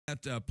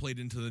that played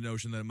into the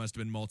notion that it must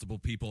have been multiple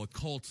people, a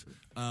cult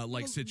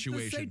like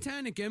situation. The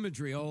satanic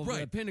imagery, all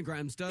the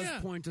pentagrams, does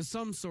point to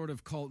some sort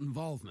of cult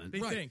involvement. They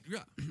think. Yeah.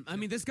 I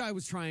mean, this guy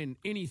was trying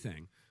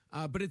anything.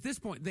 But at this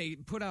point, they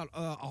put out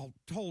a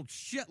whole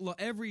shitload.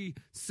 Every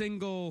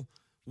single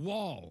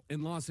wall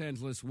in Los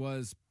Angeles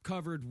was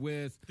covered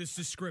with this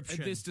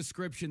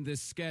description,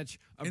 this sketch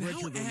of and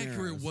Richard how accurate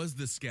Ramirez. was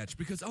the sketch?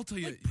 Because I'll tell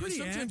you, pretty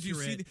sometimes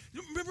accurate. you see.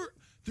 Remember,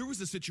 there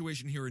was a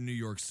situation here in New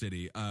York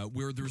City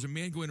where there was a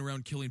man going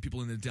around killing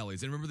people in the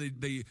delis, and remember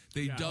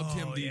they dubbed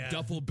him the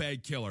duffel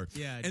bag killer.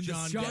 Yeah, and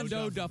John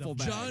Doe duffel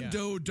bag. John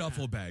Doe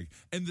duffel bag,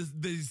 and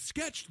the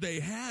sketch they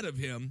had of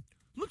him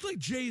looked like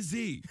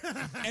Jay-Z.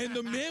 And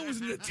the man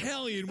was an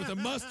Italian with a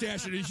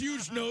mustache and a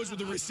huge nose with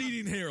a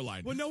receding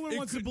hairline. Well, no one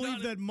wants to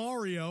believe that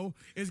Mario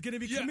is going to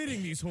be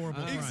committing these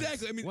horrible crimes.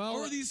 Exactly. I mean,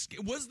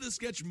 was the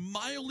sketch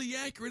mildly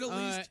accurate at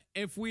least?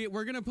 If we're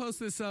going to post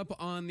this up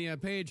on the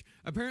page,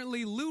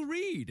 apparently Lou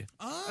Reed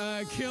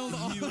killed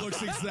all. He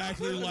looks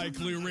exactly like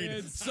Lou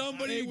Reed.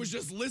 Somebody was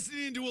just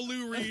listening to a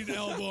Lou Reed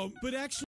album. But actually,